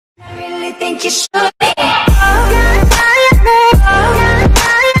think you should.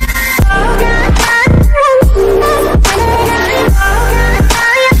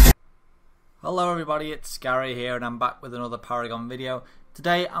 Hello everybody, it's Gary here and I'm back with another Paragon video.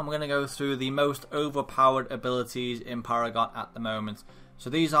 Today I'm going to go through the most overpowered abilities in Paragon at the moment. So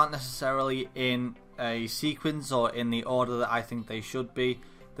these aren't necessarily in a sequence or in the order that I think they should be.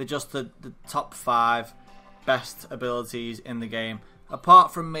 They're just the top 5 best abilities in the game.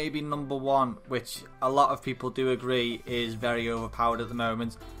 Apart from maybe number 1, which a lot of people do agree is very overpowered at the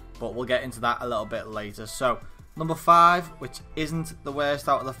moment. But we'll get into that a little bit later. So number 5, which isn't the worst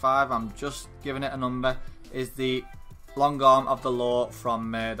out of the 5, I'm just giving it a number, is the Long Arm of the Law from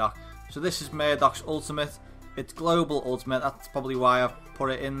Murdoch. So this is Murdoch's ultimate. It's global ultimate, that's probably why I've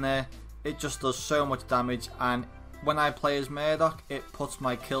put it in there. It just does so much damage, and when I play as Murdoch, it puts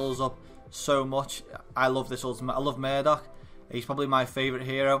my kills up so much. I love this ultimate. I love Murdoch. He's probably my favourite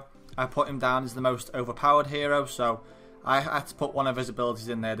hero. I put him down as the most overpowered hero, so I had to put one of his abilities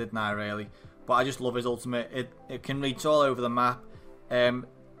in there, didn't I, really? But I just love his ultimate. It can reach all over the map. In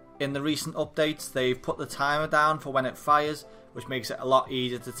the recent updates, they've put the timer down for when it fires, which makes it a lot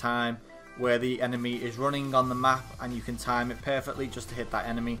easier to time, where the enemy is running on the map and you can time it perfectly just to hit that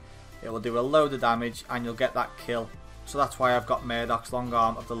enemy. It will do a load of damage and you'll get that kill. So that's why I've got Murdoch's Long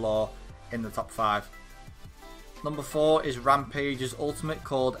Arm of the Law in the top 5. Number 4 is Rampage's ultimate,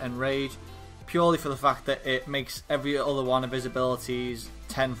 called Enrage, purely for the fact that it makes every other one of his abilities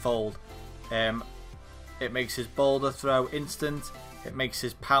tenfold. It makes his boulder throw instant, it makes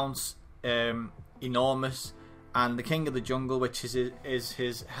his pounce enormous, and the King of the Jungle, which is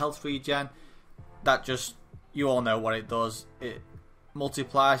his health regen, that just, you all know what it does. It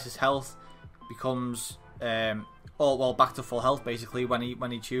multiplies his health, becomes back to full health basically when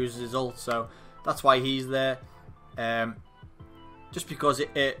he chooses his ult. So that's why he's there. Just because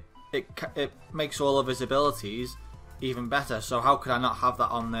it makes all of his abilities even better. So how could I not have that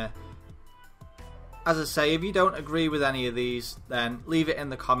on there? As I say, if you don't agree with any of these, then leave it in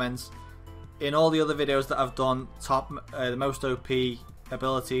the comments. In all the other videos that I've done, the most OP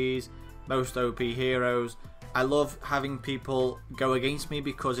abilities, most OP heroes, I love having people go against me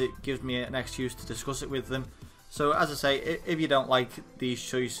because it gives me an excuse to discuss it with them. So as I say, if you don't like these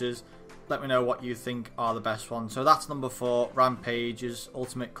choices, let me know what you think are the best ones. So that's number 4, Rampage's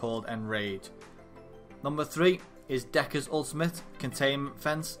ultimate, called Enrage. Number 3 is Dekka's ultimate, Containment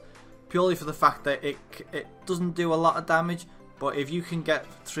Fence, purely for the fact that it doesn't do a lot of damage, but if you can get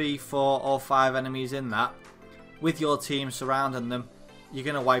 3, 4 or 5 enemies in that, with your team surrounding them, you're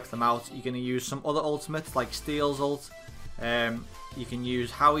going to wipe them out. You're going to use some other ultimates like Steel's ult. You can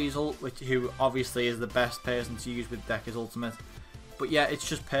use Howie's ult, who obviously is the best person to use with Dekka's ultimate. But yeah, it's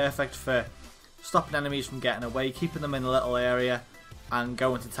just perfect for stopping enemies from getting away, keeping them in a little area, and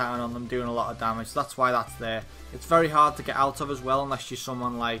going to town on them, doing a lot of damage. So that's why that's there. It's very hard to get out of as well, unless you're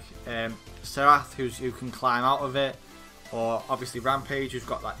someone like Serath, who can climb out of it, or obviously Rampage, who's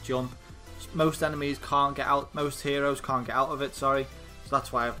got that jump. Most enemies can't get out, most heroes can't get out of it, sorry. So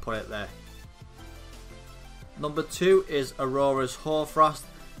that's why I've put it there. Number 2 is Aurora's Hoarfrost.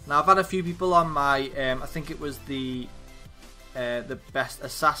 Now I've had a few people on my, I think it was the best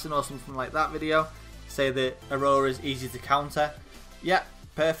assassin or something like that video, say that Aurora is easy to counter. Yeah,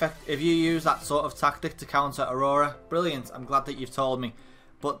 perfect. If you use that sort of tactic to counter Aurora, brilliant. I'm glad that you've told me.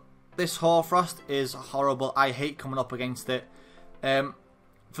 But this Hoarfrost is horrible. I hate coming up against it.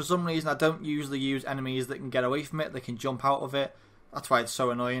 For some reason, I don't usually use enemies that can get away from it, that can jump out of it. That's why it's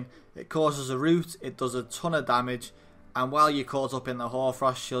so annoying. It causes a root, it does a ton of damage, and while you're caught up in the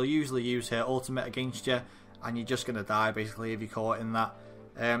Hoarfrost, she'll usually use her ultimate against you, and you're just going to die basically if you're caught in that.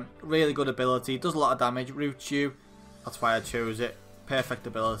 Really good ability, does a lot of damage, roots you. That's why I chose it. Perfect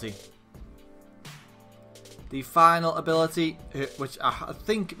ability. The final ability, which I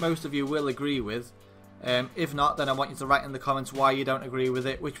think most of you will agree with, if not, then I want you to write in the comments why you don't agree with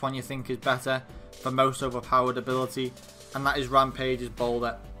it, which one you think is better for most overpowered ability, and that is Rampage's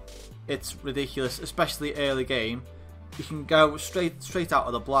Boulder. It's ridiculous, especially early game. You can go straight out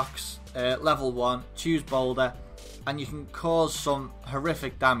of the blocks, level 1, choose Boulder, and you can cause some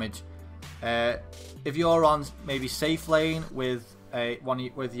horrific damage. If you're on maybe safe lane with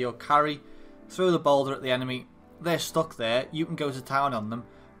your carry, throw the boulder at the enemy, they're stuck there, you can go to town on them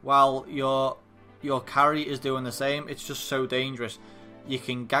while your carry is doing the same. It's just so dangerous. You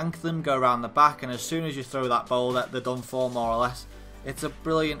can gank them, go around the back, and as soon as you throw that boulder, they're done for, more or less. It's a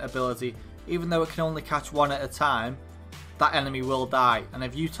brilliant ability. Even though it can only catch one at a time, that enemy will die, and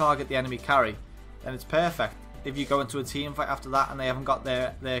if you target the enemy carry, then it's perfect. If you go into a team fight after that and they haven't got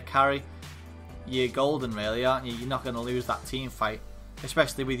their carry, you're golden really, aren't you? You're not going to lose that team fight.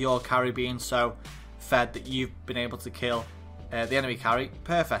 especially with your carry being so fed that you've been able to kill the enemy carry.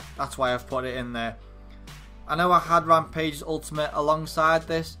 Perfect, that's why I've put it in there. I know I had Rampage's ultimate alongside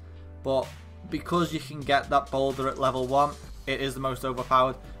this, but because you can get that boulder at level 1, it is the most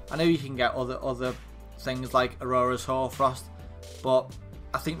overpowered. I know you can get other things like Aurora's Hoarfrost, but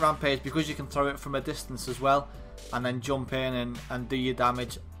I think Rampage, because you can throw it from a distance as well and then jump in and do your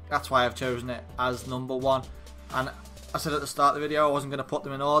damage, that's why I've chosen it as number 1. And I said at the start of the video I wasn't going to put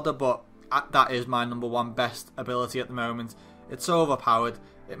them in order, but that is my number 1 best ability at the moment. It's so overpowered,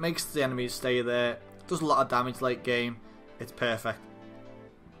 it makes the enemies stay there, does a lot of damage late game, it's perfect.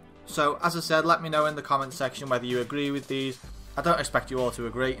 So as I said, let me know in the comment section whether you agree with these. I don't expect you all to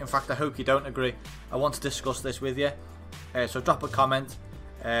agree, in fact I hope you don't agree. I want to discuss this with you, so drop a comment,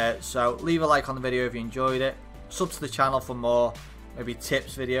 so leave a like on the video if you enjoyed it, sub to the channel for more maybe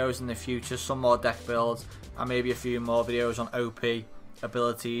tips videos in the future, some more deck builds, and maybe a few more videos on OP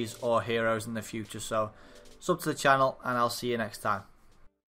abilities or heroes in the future. So sub to the channel and I'll see you next time.